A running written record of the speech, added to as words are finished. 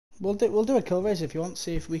We'll do a kill race if you want.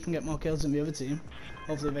 See if we can get more kills than the other team.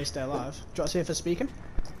 Hopefully they stay alive. Do you want to see if they're speaking?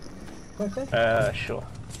 Quickly. Sure.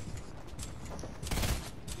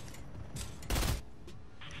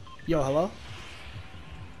 Yo, hello.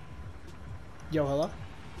 Yo, hello.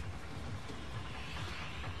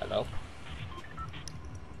 Hello.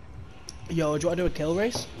 Yo, do you want to do a kill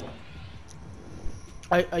race?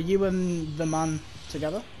 Are you and the man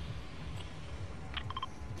together?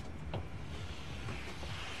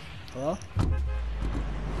 Hello?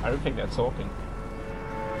 I don't think they're talking.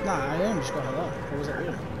 Nah, I didn't just go hello. Or was that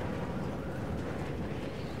you?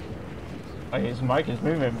 Like his mic is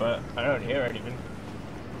moving, but I don't hear anything.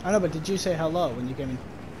 I know, but did you say hello when you came in?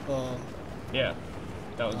 Or... Yeah,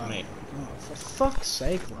 that was me. Oh, for fuck's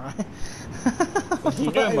sake, right?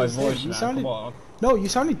 You know my voice now, sounded... come on. No, you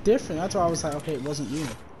sounded different. That's why I was like, okay, it wasn't you.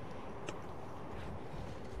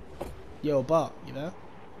 Yo, Bart, you there?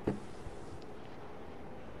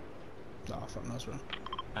 Oh, fuck knows, bro.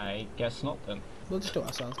 I guess not then. We'll just do it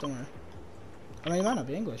ourselves, don't worry. I mean, you might not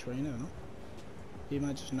be English, bro, you never know. You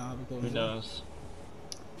might just not have a clue. Who knows?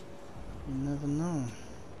 You never know.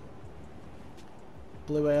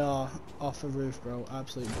 Blue AR off the roof, bro.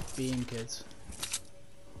 Absolute beam, kids.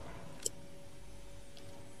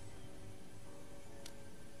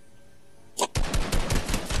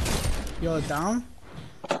 You're down.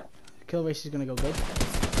 Kill race is gonna go good.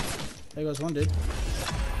 There goes one dude.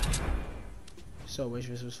 So wish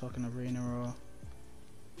this was fucking arena or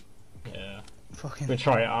Yeah. fucking. We'll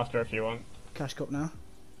try it after if you want. Cash cup now.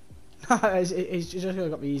 He's just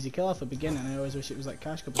got the easy kill off the beginning. I always wish it was like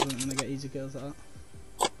cash cup or something when I get easy kills like that.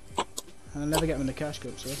 And I never get them in the cash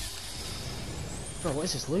cup, so. Bro, what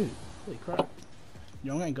is this loot? Holy crap.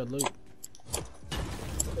 Yo, I'm getting good loot.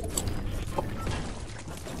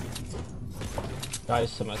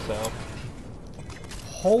 Guys to myself.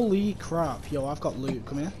 Holy crap. Yo, I've got loot.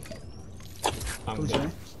 Come here. I'm Come good. to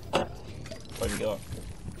me. What have you got?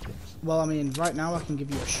 Well, I mean, right now I can give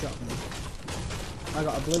you a shotgun. I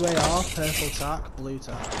got a blue AR, purple tack, blue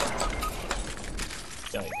tack.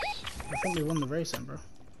 Yikes. I think we won the race then, bro.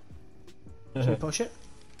 Should we push it?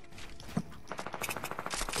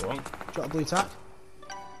 Go on. Do you want a blue tack?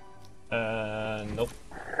 Nope.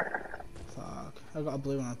 Fuck. I got a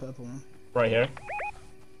blue and a purple one. Right here.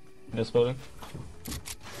 In this building.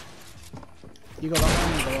 You got that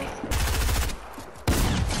one, you got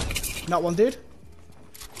that. Not one dude?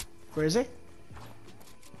 Where is he?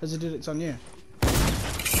 There's a dude that's on you.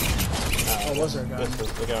 Oh, was there a guy? This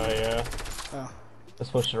is the guy, yeah. Oh.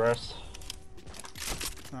 Let's push the rest.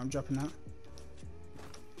 Oh, I'm dropping that.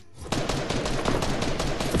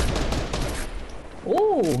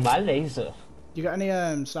 Ooh, my laser. You got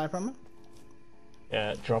any sniper ammo?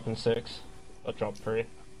 Yeah, dropping 6. I'll drop 3.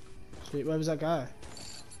 Sweet, where was that guy?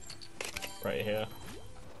 Right here.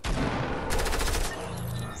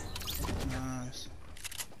 Nice.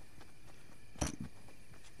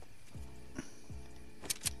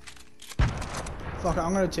 Fuck it,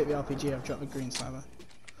 I'm gonna take the RPG, I've dropped the green sniper.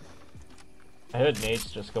 I heard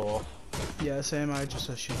nades just go off. Yeah, same, I just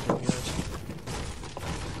shoot through yours.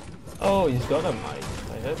 Oh, he's got a mic.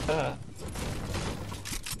 I heard that.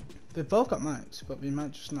 They've both got mics, but we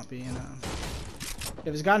might just not be in Yeah,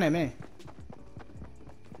 there's a guy near me.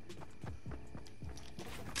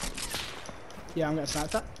 Yeah, I'm gonna snipe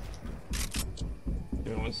that.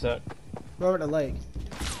 Give me 1 sec. We're at the lake.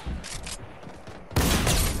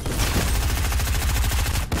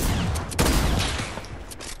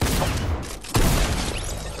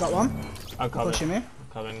 Got one. I'm coming. Pushing me.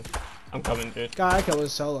 I'm coming, dude. Guy I killed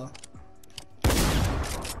was solo.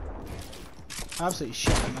 Absolutely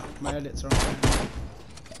shit, man. My edits are on.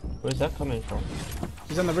 Where's that coming from?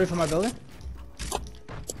 He's on the roof of my building.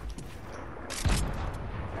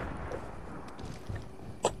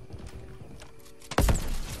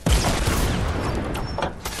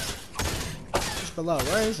 Just below.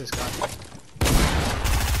 Where is this guy?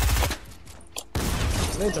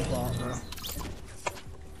 There's a bot, bro.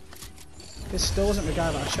 This still wasn't the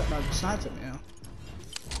guy that I shot that sniped at me, yeah.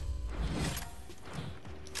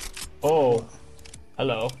 Oh,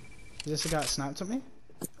 hello. Is this the guy that sniped at me?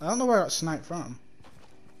 I don't know where I got sniped from.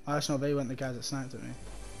 I just know they weren't the guys that sniped at me.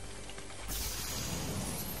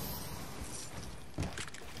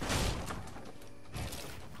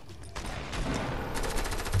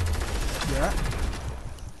 Yeah.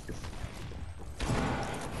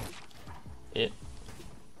 It.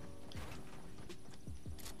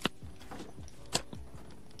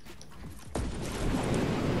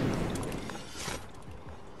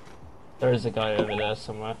 There is a guy over there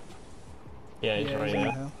somewhere. Yeah, he's right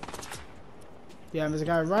here. Yeah, and there's a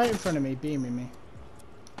guy right in front of me, beaming me.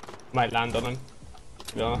 Might land on him.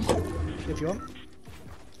 to be honest. If you want.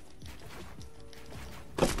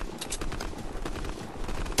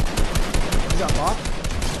 Is that a bot?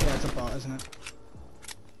 Yeah, it's a bot, isn't it?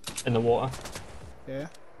 In the water. Yeah.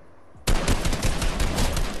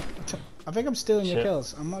 I think I'm stealing your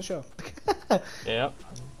kills. I'm not sure. Yeah,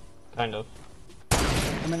 kind of.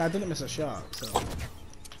 I mean, I didn't miss a shot, so.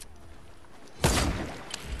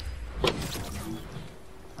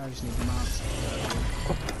 I just need the mounts.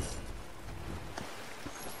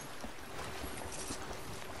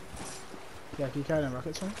 Yeah, can you carry them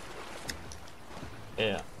rockets for me?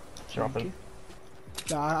 Yeah, dropping.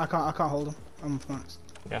 No, I can't hold them. I'm maxed.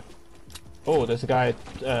 Yeah. Oh, there's a guy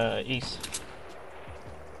east.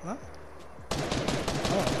 What?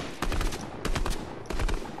 Oh.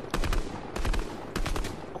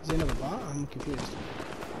 Is he another bot? I'm confused.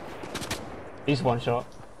 He's one shot.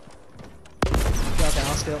 Yeah, okay,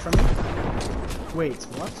 I'll steal from you. Wait,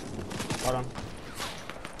 what? Hold on.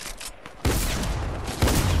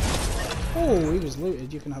 Oh, he was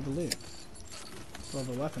looted. You can have the loot. Well,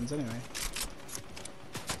 the weapons anyway.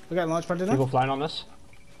 We got a launch pad in there? People flying on this.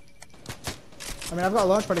 I mean, I've got a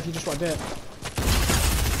launch pad if you just want to do it.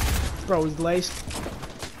 Bro, he's laced.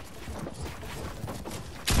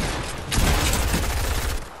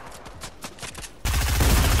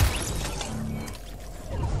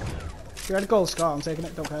 You had a gold scar, I'm taking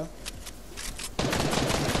it, don't care.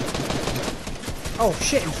 Oh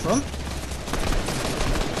shit, in front.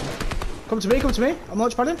 Come to me, come to me. I'm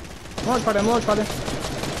launch padding. I'm launch padding, I'm launch padding.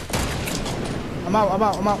 I'm out, I'm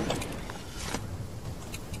out, I'm out.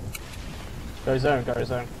 Go zone, go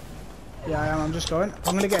zone. Yeah, I am, I'm just going.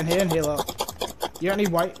 I'm gonna get in here and heal up. You got any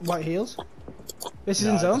white heals? This is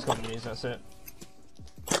in zone. Just got these, that's it.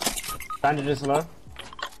 Bandages low.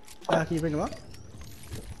 Can you bring them up?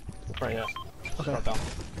 Right here. Okay. Drop down.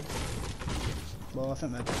 Well, I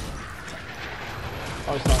think they're dead.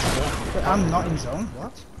 Oh, it's not there. Wait, I'm not in zone?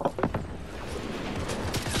 What?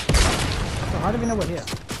 So how do we know we're here?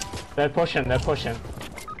 They're pushing, they're pushing.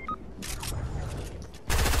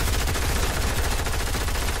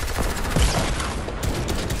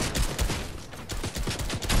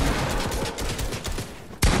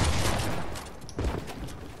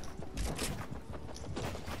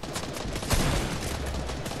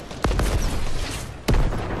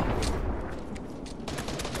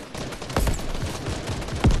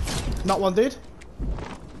 Not one dude?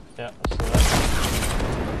 Yeah, still there.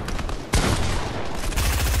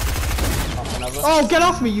 Off another. Oh, get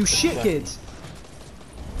off me, you shit kids!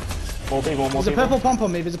 More people, more There's people. a purple pump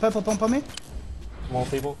on me, there's a purple pump on me. More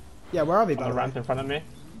people. Yeah, where are we, by On the the way? ramp in front of me.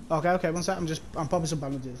 Okay, one sec, I'm popping some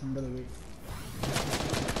bandages, I'm really weak.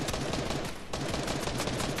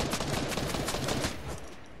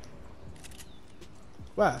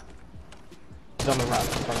 Where? He's on the ramp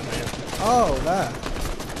in front of me. Oh, there.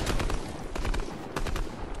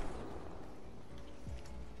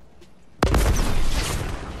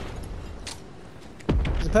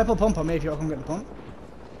 There's a purple pump on me if you want to come get the pump.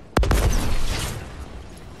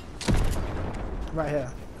 Right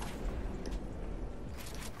here.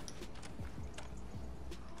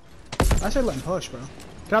 I should let him push, bro.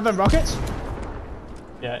 Can I have them rockets?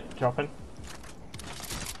 Yeah, dropping.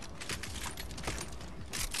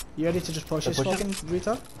 You ready to just push this pushing. fucking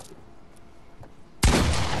retard?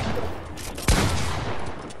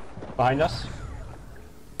 Behind us.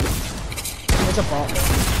 There's a bot.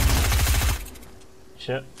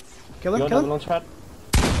 Shit. Kill him, You're kill on the him. launch pad.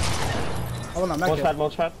 Oh, no, Launch pad,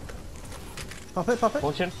 launch pad. Pop it, pop it.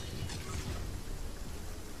 Launching.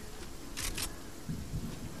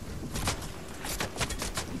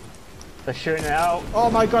 They're shooting it out.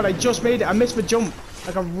 Oh my god, I just made it. I missed my jump.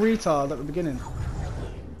 Like a retard at the beginning.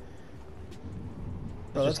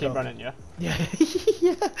 Bro, Just keep running, yeah? Yeah,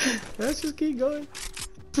 yeah. Let's just keep going.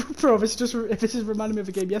 Bro, if this is reminding me of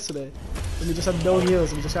a game yesterday. And we just had no heals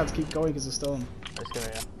and we just had to keep going because of storm. Let's go,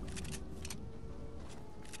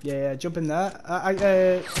 yeah. Yeah, jump in there.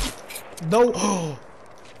 No!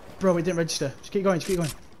 Bro, it didn't register. Just keep going, just keep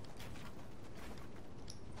going.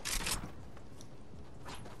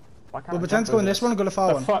 We'll pretend to go in this one and go to the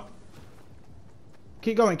far one. Fuck?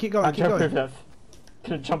 Keep going, keep going, keep going.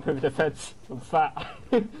 Couldn't jump over the fence. I'm fat.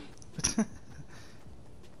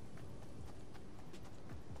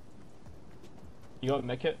 You got to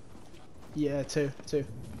make it? Yeah, two.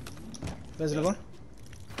 There's another one.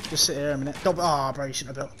 Just sit here a minute. Don't. Ah, bro, you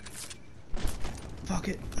shouldn't have built. Fuck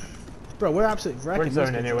it. Bro, we're absolutely wrecking. We're in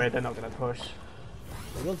zone anyway, they're not gonna push.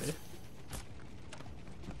 They will do.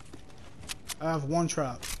 I have one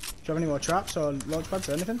trap. Do you have any more traps or launch pads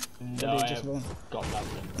or anything? No, Or I just have one? got that.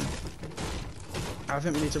 I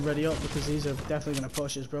think we need to ready up because these are definitely going to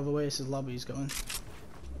push us. Brother Waste's lobby's going.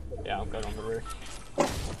 I'm going on the roof.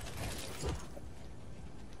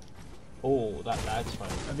 Oh, that lag's fine.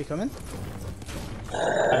 Are they coming?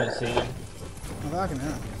 I don't see them. I'm lagging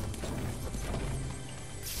now.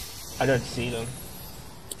 I don't see them.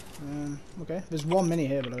 Okay. There's one mini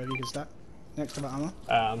here, but you can stack next to that ammo.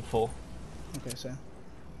 I'm full. Okay, so.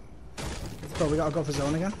 Bro, we gotta go for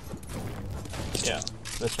zone again. Yeah,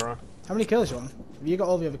 this row. How many kills you on? Have you got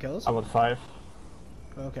all the other kills? I'm on 5.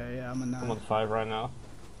 Okay, yeah, I'm on 9. I'm on 5 right now.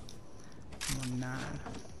 I'm on 9.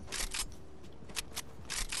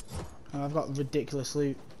 Oh, I've got ridiculous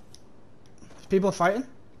loot. People are fighting?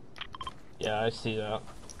 Yeah, I see that.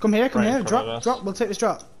 Come here, Right in front drop, of us. drop, we'll take this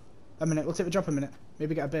drop. A minute, we'll take the drop a minute.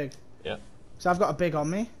 Maybe get a big. Yeah. So I've got a big on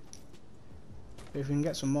me. If we can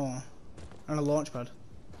get some more. And a launch pad.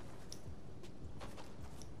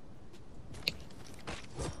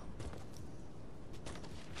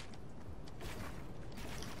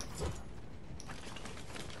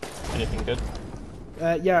 Anything good?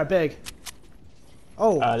 Yeah, a big.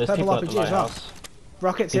 Oh, There's purple people at the RPG as well. lighthouse.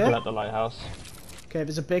 Rockets People here. at the lighthouse. Okay,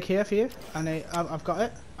 there's a big here for you. And I've got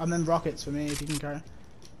it. And then rockets for me if you can carry.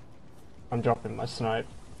 I'm dropping my snipe.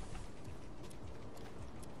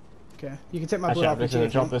 Okay, you can take my blue Actually, I'm RPG. just gonna if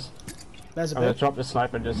you drop want. this. There's a I'm gonna big. drop the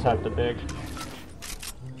sniper and just have the big.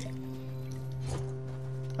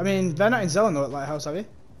 I mean, they're not in zone though at Lighthouse, have you?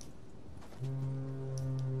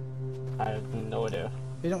 I have no idea.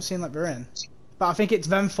 They don't seem like they're in. But I think it's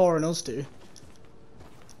them 4 and us 2.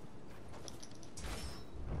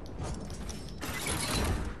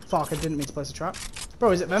 Fuck, I didn't mean to place a trap.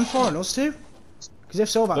 Bro, is it them 4 and us 2? Because if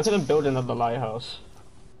so, Look that's... at them building at the lighthouse.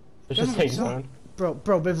 It's just take zone.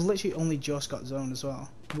 Bro, they've literally only just got zone as well.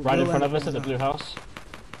 Right in We'll front end of up us at the in blue zone. house.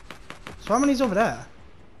 So how many's over there?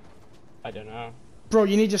 I don't know. Bro,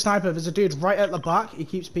 you need your sniper. There's a dude right at the back. He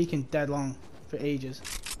keeps peeking dead long for ages.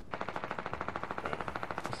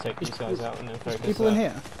 Let's take these guys out and then focus. People in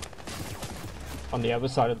here? On the other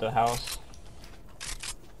side of the house.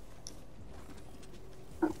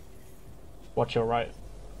 Watch your right.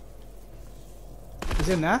 He's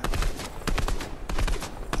in there.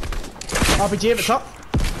 RPG at the top.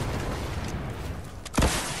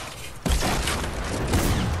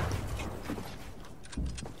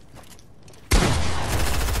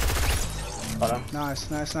 Got him. Nice.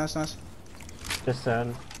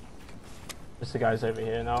 Just the guys over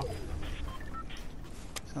here now.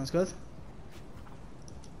 Sounds good.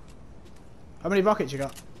 How many rockets you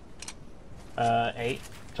got? 8.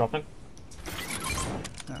 Dropping.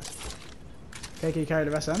 Nice. Okay, can you carry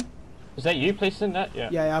the rest then? Is that you placing that? Yeah.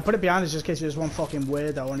 Yeah, I put it behind us just in case there's one fucking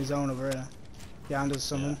weirdo on his own over here. Behind us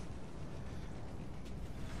something.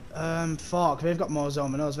 Yeah. Fuck, they've got more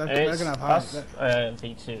zone than us. They're gonna have height. Us,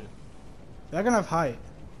 V2. They're gonna have height.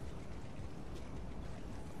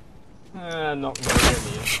 Not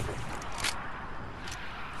really.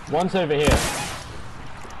 One's over here.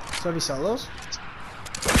 So have you solos?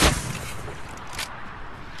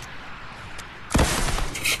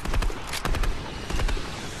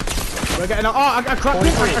 We're getting. Oh, I cracked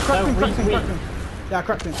him! I cracked him! Yeah, I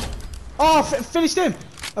cracked him. Oh, finished him!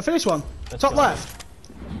 I finished one. Top left.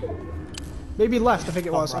 Maybe left, I think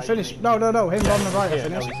it was. Right, I finished. maybe. No, him on the right. I Here,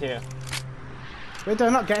 finished. he's here. Wait, did I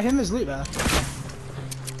not get him? There's loot there.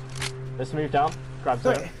 Let's move down. Grab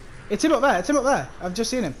zone. Wait, it's him up there. I've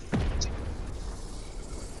just seen him.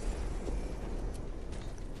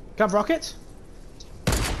 Grab rockets.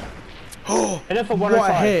 Oh, Hit him for what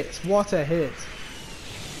 105. a hit! What a hit!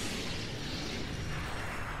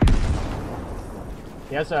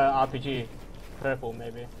 He has a RPG. Purple,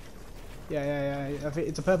 maybe. Yeah. I think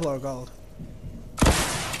it's a purple or a gold.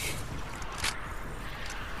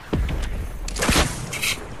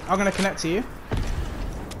 I'm gonna connect to you. Do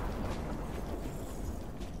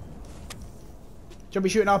you want me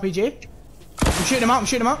shooting RPG? I'm shooting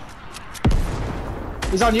him out.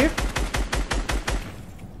 He's on you.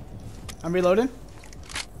 I'm reloading.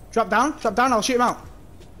 Drop down, I'll shoot him out.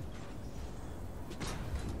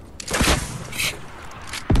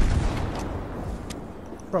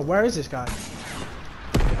 Bro, where is this guy?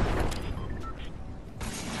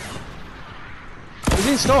 He's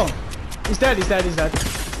in storm. He's dead.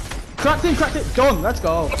 Cracked it. Done, let's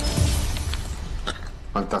go.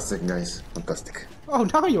 Fantastic, guys. Fantastic. Oh,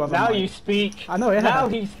 now you have a Now mic. you speak. I know, yeah. Now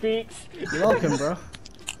he speaks. You're welcome, bro.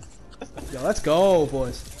 Yo, let's go,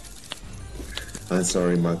 boys. I'm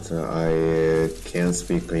sorry, but I can't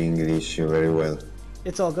speak English very well.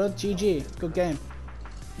 It's all good. GG. Good game.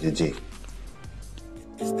 GG.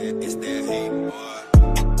 It's that hate, boy.